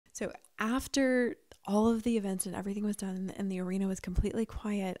So after all of the events and everything was done and the arena was completely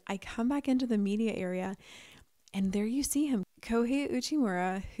quiet, I come back into the media area and there you see him, Kohei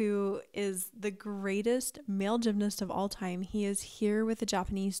Uchimura, who is the greatest male gymnast of all time. He is here with the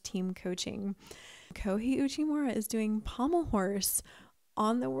Japanese team coaching. Kohei Uchimura is doing pommel horse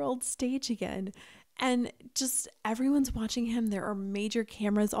on the world stage again. And just everyone's watching him. There are major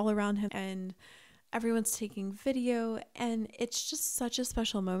cameras all around him and everyone's taking video. And it's just such a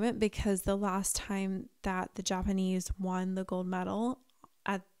special moment because the last time that the Japanese won the gold medal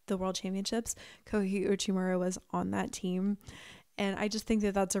at the World Championships, Kohei Uchimura was on that team. And I just think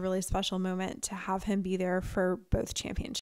that that's a really special moment to have him be there for both championships.